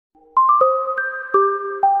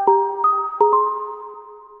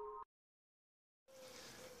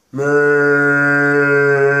¿Qué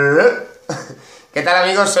tal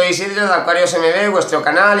amigos? Soy Isidro de Acuarios MB, vuestro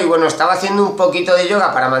canal, y bueno, estaba haciendo un poquito de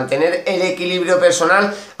yoga para mantener el equilibrio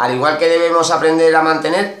personal, al igual que debemos aprender a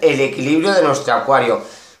mantener el equilibrio de nuestro acuario.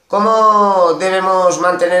 ¿Cómo debemos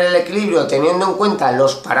mantener el equilibrio? Teniendo en cuenta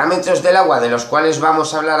los parámetros del agua, de los cuales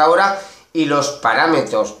vamos a hablar ahora, y los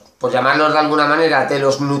parámetros, por llamarlos de alguna manera, de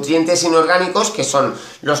los nutrientes inorgánicos, que son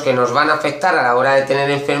los que nos van a afectar a la hora de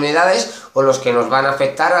tener enfermedades o los que nos van a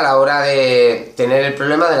afectar a la hora de tener el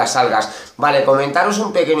problema de las algas. Vale, comentaros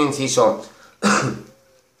un pequeño inciso.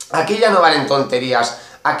 Aquí ya no valen tonterías.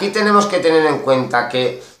 Aquí tenemos que tener en cuenta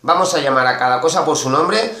que vamos a llamar a cada cosa por su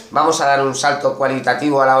nombre, vamos a dar un salto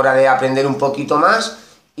cualitativo a la hora de aprender un poquito más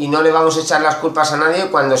y no le vamos a echar las culpas a nadie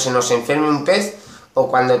cuando se nos enferme un pez o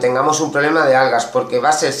cuando tengamos un problema de algas, porque va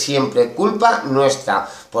a ser siempre culpa nuestra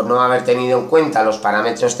por no haber tenido en cuenta los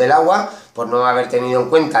parámetros del agua, por no haber tenido en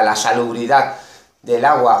cuenta la salubridad del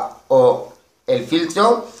agua o el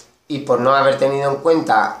filtro y por no haber tenido en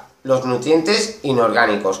cuenta los nutrientes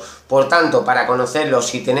inorgánicos. Por tanto, para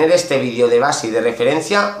conocerlos y tener este vídeo de base y de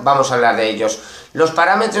referencia, vamos a hablar de ellos. Los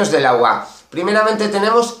parámetros del agua. Primeramente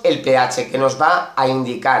tenemos el pH, que nos va a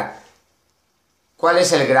indicar cuál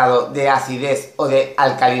es el grado de acidez o de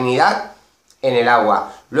alcalinidad en el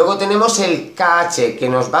agua. Luego tenemos el KH, que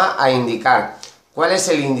nos va a indicar cuál es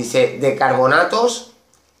el índice de carbonatos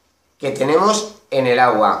que tenemos en el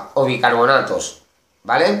agua, o bicarbonatos,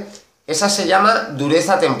 ¿vale? Esa se llama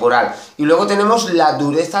dureza temporal. Y luego tenemos la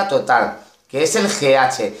dureza total, que es el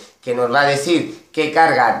GH, que nos va a decir qué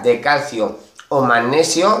carga de calcio o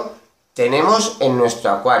magnesio tenemos en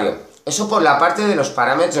nuestro acuario. Eso por la parte de los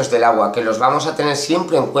parámetros del agua, que los vamos a tener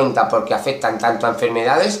siempre en cuenta porque afectan tanto a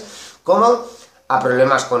enfermedades como a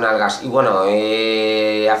problemas con algas. Y bueno,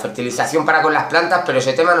 a fertilización para con las plantas, pero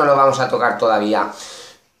ese tema no lo vamos a tocar todavía.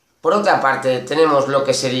 Por otra parte, tenemos lo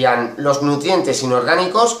que serían los nutrientes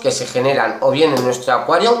inorgánicos que se generan o bien en nuestro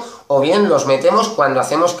acuario o bien los metemos cuando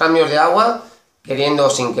hacemos cambios de agua, queriendo o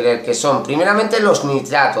sin querer, que son primeramente los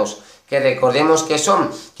nitratos, que recordemos que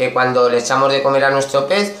son que cuando le echamos de comer a nuestro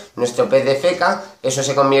pez defeca, eso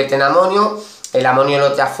se convierte en amonio, el amonio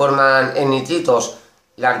lo transforman en nitritos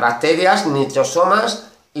las bacterias, nitrosomas,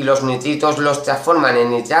 y los nitritos los transforman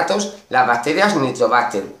en nitratos las bacterias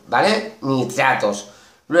nitrobacter, ¿vale? Nitratos.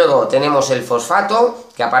 Luego tenemos el fosfato,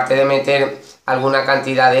 que aparte de meter alguna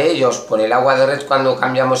cantidad de ellos por el agua de red cuando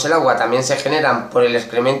cambiamos el agua, también se generan por el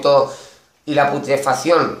excremento y la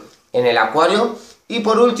putrefacción en el acuario. Y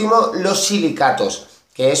por último, los silicatos,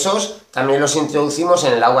 que esos también los introducimos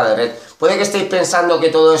en el agua de red. Puede que estéis pensando que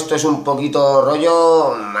todo esto es un poquito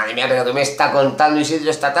rollo, madre mía, pero que me está contando Isidro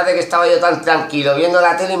esta tarde, que estaba yo tan tranquilo viendo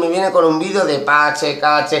la tele y me viene con un vídeo de pH,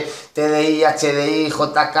 KH, TDI, HDI,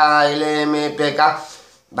 JK, LM, PK.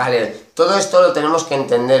 Vale, todo esto lo tenemos que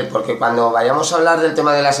entender, porque cuando vayamos a hablar del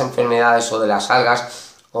tema de las enfermedades o de las algas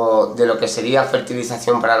o de lo que sería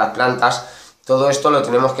fertilización para las plantas, todo esto lo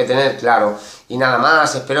tenemos que tener claro. Y nada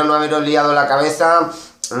más, espero no haberos liado la cabeza.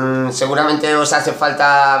 Seguramente os hace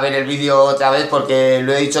falta ver el vídeo otra vez porque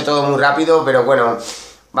lo he dicho todo muy rápido, pero bueno,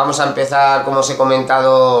 vamos a empezar, como os he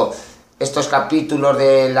comentado, estos capítulos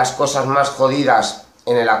de las cosas más jodidas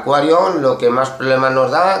en el acuario, lo que más problemas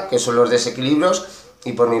nos da, que son los desequilibrios.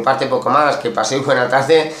 Y por mi parte poco más, que paséis buena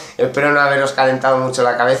tarde, espero no haberos calentado mucho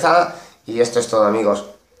la cabeza y esto es todo amigos.